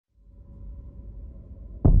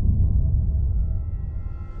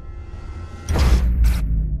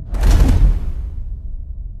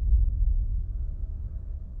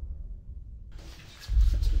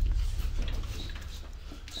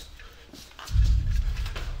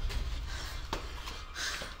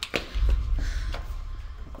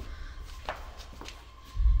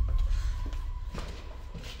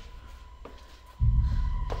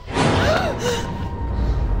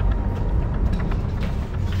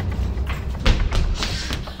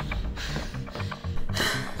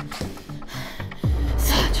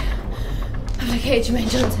located Jermaine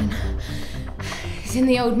Johnson. He's in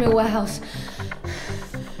the old mill warehouse.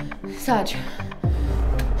 Sarge.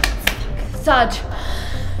 Sarge.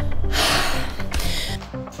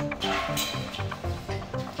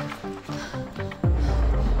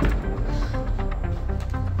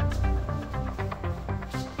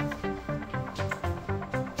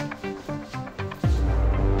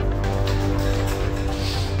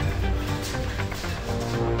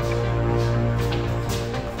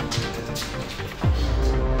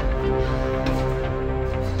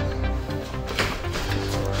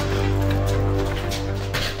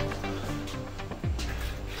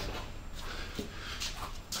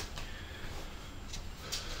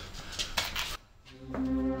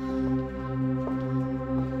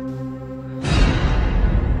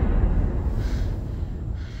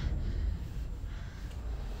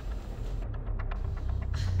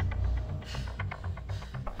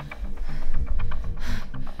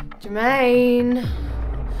 Jermaine,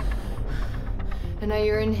 I know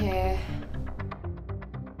you're in here.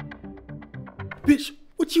 Bitch,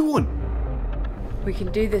 what do you want? We can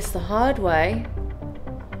do this the hard way,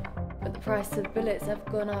 but the price of bullets have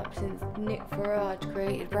gone up since Nick Farage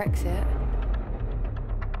created Brexit.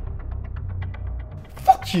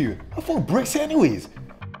 Fuck you! I thought Brexit anyways.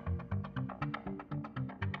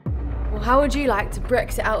 Well, how would you like to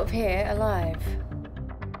Brexit out of here alive?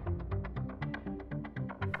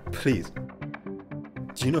 Please.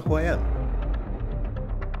 Do you know who I am?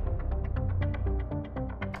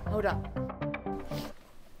 Hold up.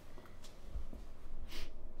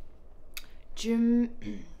 Jermaine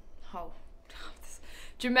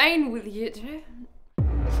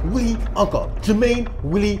Willie Ugger. Jermaine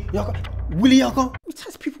Willie Ugger. Willie Ugger? What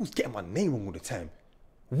types of people getting my name wrong all the time?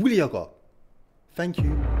 Willie Ugger. Thank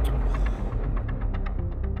you.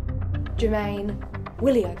 Jermaine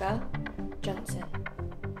Williager Johnson.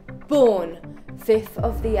 Born 5th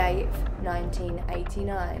of the 8th,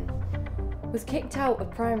 1989. Was kicked out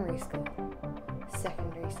of primary school,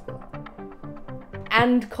 secondary school,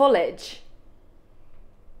 and college.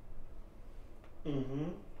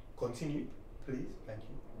 Continue, please. Thank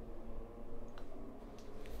you.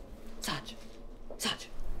 Sarge.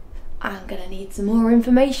 I'm gonna need some more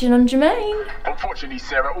information on Jermaine. Unfortunately,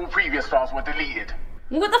 Sarah, all previous files were deleted.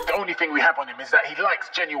 What the The only thing we have on him is that he likes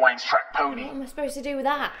Genuine's track Pony. What am I supposed to do with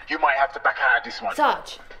that? You might have to back out of this one.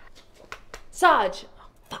 Sarge. Oh,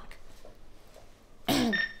 fuck. I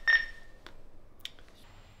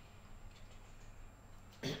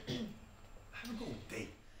haven't got all day.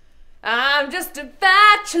 I'm just a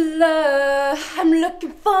bachelor. I'm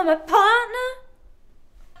looking for my partner.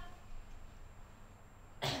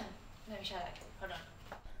 Let me try that. Hold on.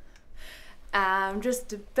 I'm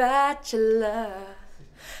just a bachelor.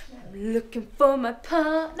 I'm looking for my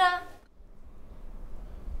partner.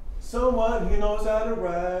 Someone who knows how to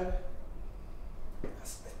ride.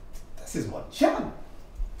 This is my jam.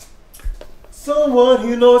 Someone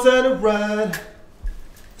who knows how to ride.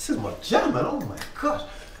 This is my jam, man. Oh my gosh.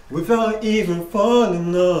 Without even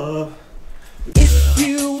falling off. If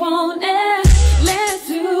you want it, let's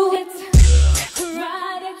do it.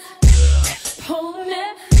 Ride it,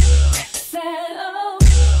 pony, settle,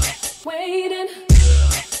 waiting,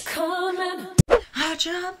 coming. I'll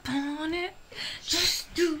jump on it,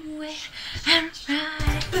 just do it and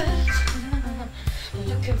ride it.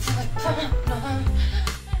 Looking for a partner.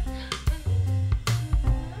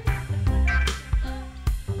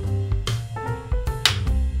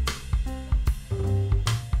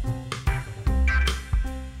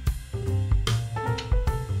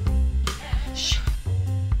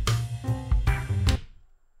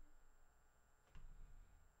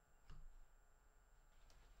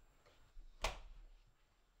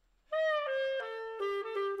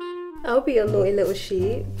 I'll be your naughty little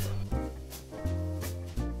sheep.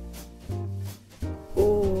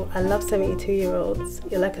 Ooh, I love 72-year-olds.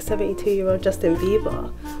 You're like a 72-year-old Justin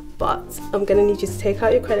Bieber. But I'm gonna need you to take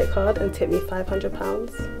out your credit card and tip me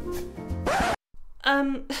 £500.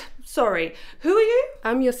 Sorry, who are you?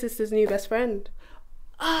 I'm your sister's new best friend.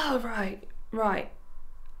 Oh, right.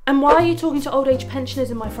 And why are you talking to old age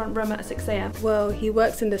pensioners in my front room at 6 a.m? Well, he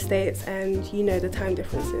works in the States and you know the time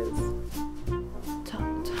differences.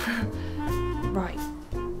 Right.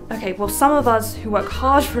 Okay, well, some of us who work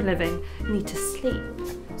hard for a living need to sleep.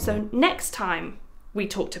 So next time we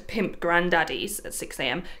talk to pimp granddaddies at 6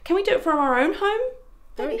 a.m, can we do it from our own home?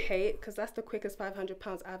 Don't hate, because that's the quickest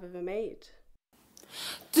 £500 I've ever made.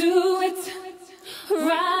 Do it,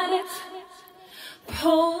 ride it,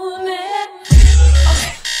 pony.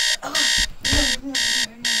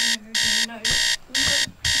 No.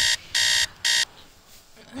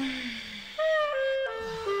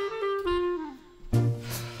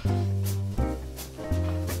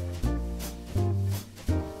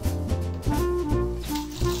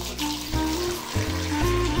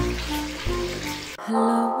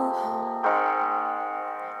 Hello,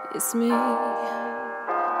 it's me. I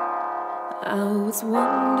was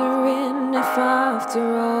wondering if after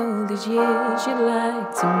all these years you'd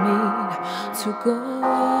like to meet to go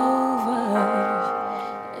over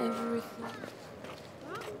everything.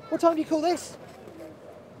 What time do you call this?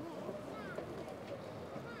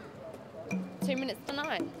 2 minutes to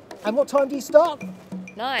 9. And what time do you start?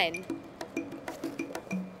 9.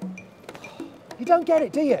 You don't get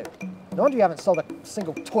it, do you? No wonder you haven't sold a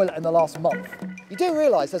single toilet in the last month. You do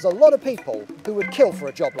realise there's a lot of people who would kill for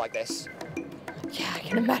a job like this. Yeah, I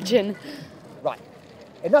can imagine. Right,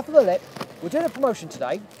 enough of the lip. We're doing a promotion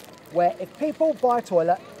today where if people buy a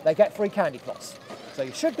toilet, they get free candy plots. So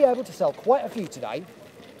you should be able to sell quite a few today.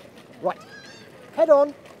 Right, head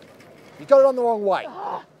on. You got it on the wrong way.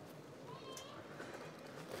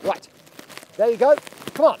 Right, there you go.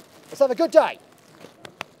 Come on, let's have a good day.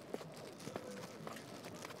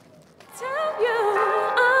 Tell you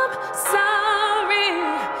I'm sorry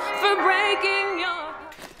for breaking your.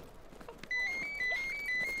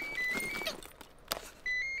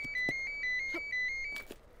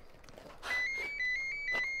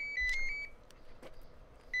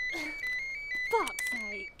 Fuck's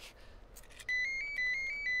sake.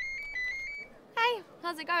 Hey,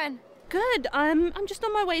 how's it going? Good. I'm just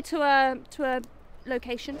on my way to a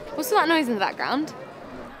location. What's all that noise in the background?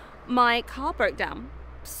 My car broke down,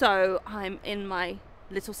 so I'm in my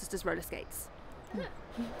little sister's roller skates.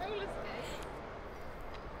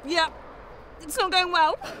 Yeah, it's not going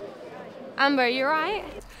well. Amber, you alright?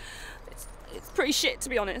 It's pretty shit, to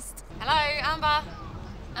be honest. Hello, Amber?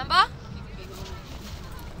 Amber?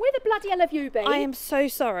 Where the bloody hell have you been? I am so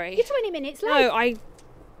sorry. You're 20 minutes late. No, I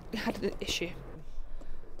had an issue.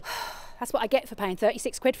 That's what I get for paying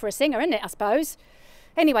 36 quid for a singer, isn't it, I suppose?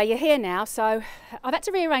 Anyway, you're here now, so I've had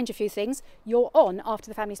to rearrange a few things. You're on after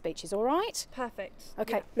the family speeches, all right? Perfect.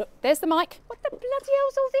 OK, Yeah. look, there's the mic. What the bloody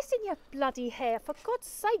hell's all this in your bloody hair? For God's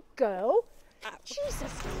sake, girl.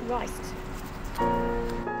 Jesus Christ.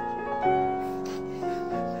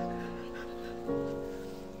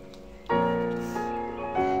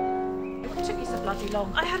 What took you so bloody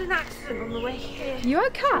long? I had an accident on the way here. You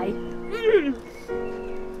OK?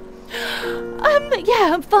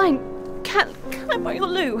 Yeah, I'm fine. Can I borrow your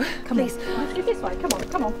loo? Come Please. on. This way, come on,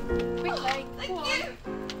 come on. Quickly. Thank you.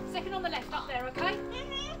 Second on the left, up there, OK?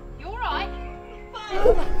 You all right? Fine.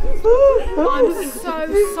 I'm so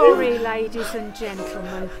sorry, ladies and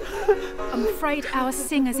gentlemen. I'm afraid our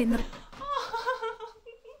singer's in the...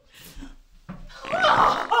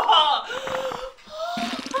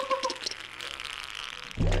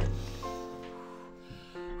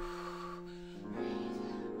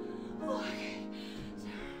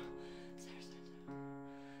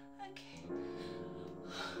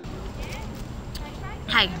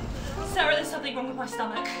 Hey, Sarah, there's something wrong with my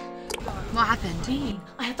stomach. what happened?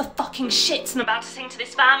 I had the fucking shits and I'm about to sing to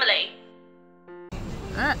this family.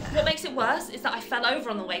 What makes it worse is that I fell over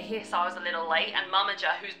on the way here, so I was a little late, and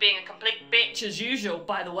Mummager, who's being a complete bitch as usual,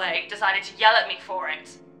 by the way, decided to yell at me for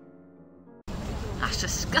it. That's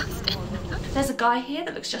disgusting. There's a guy here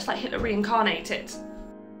that looks just like Hitler reincarnated.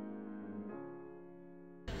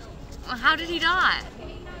 How did he die?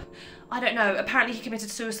 I don't know, apparently he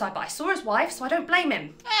committed suicide, but I saw his wife, so I don't blame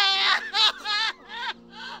him.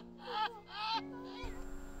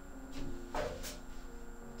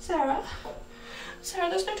 Sarah? Sarah,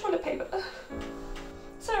 there's no toilet paper.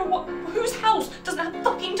 Sarah, what? Whose house doesn't have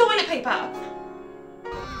fucking toilet paper?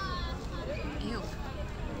 Ew.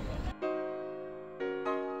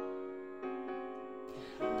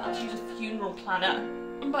 I'm about to use a funeral planner.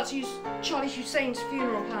 I'm about to use Charlie Hussein's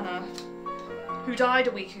funeral planner, who died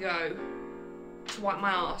a week ago, to wipe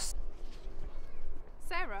my ass.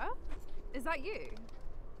 Sarah, is that you?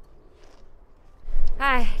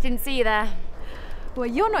 Hi, didn't see you there. Well,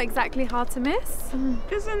 you're not exactly hard to miss.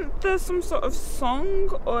 Isn't there some sort of song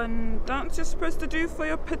on dance you're supposed to do for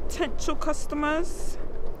your potential customers?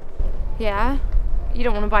 Yeah? You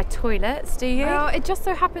don't want to buy toilets, do you? Well, it just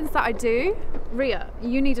so happens that I do. Ria,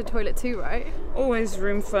 you need a toilet too, right? Always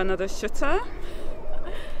room for another shitter.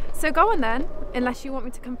 So go on then, unless you want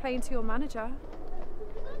me to complain to your manager.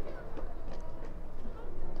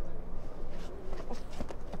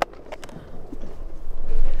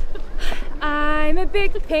 I'm a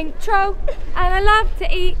big pink troll and I love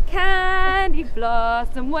to eat candy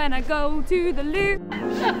blossom when I go to the loo.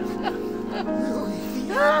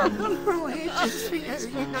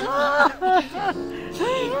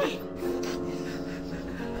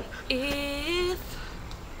 If...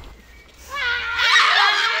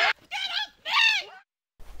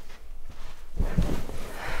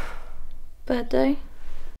 Bad day?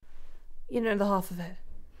 You know the half of it.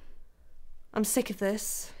 I'm sick of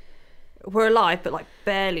this. We're alive, but like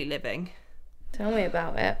barely living. Tell me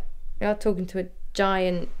about it. You're talking to a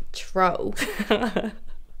giant troll.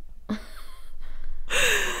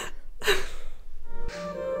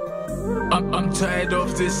 I'm tired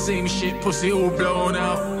of this same shit, pussy all blown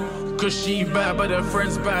out. Cause she bad, but her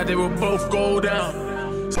friends bad, they will both go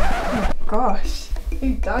down. Oh gosh,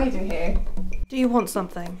 who died in here? Do you want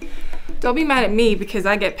something? Don't be mad at me because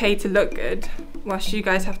I get paid to look good, whilst you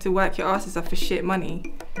guys have to work your asses off for shit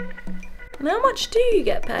money. And how much do you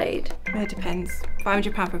get paid? It depends.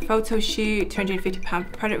 £500 for a photo shoot, £250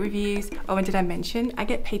 for product reviews. Oh, and did I mention, I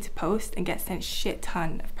get paid to post and get sent shit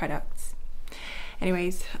ton of products.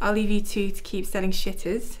 Anyways, I'll leave you two to keep selling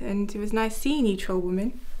shitters, and it was nice seeing you, troll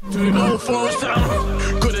woman. Doing all falls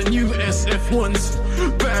down. Got a new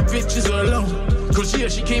SF1s. Bad bitches alone. Cause yeah,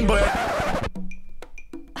 she came by.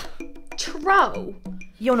 Troll?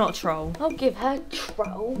 You're not a troll. I'll give her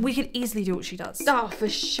troll. We could easily do what she does. Oh, for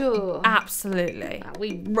sure. Absolutely.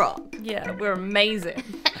 We rock. Yeah, we're amazing.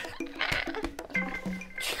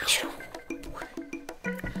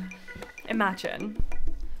 Imagine.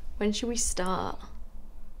 When should we start?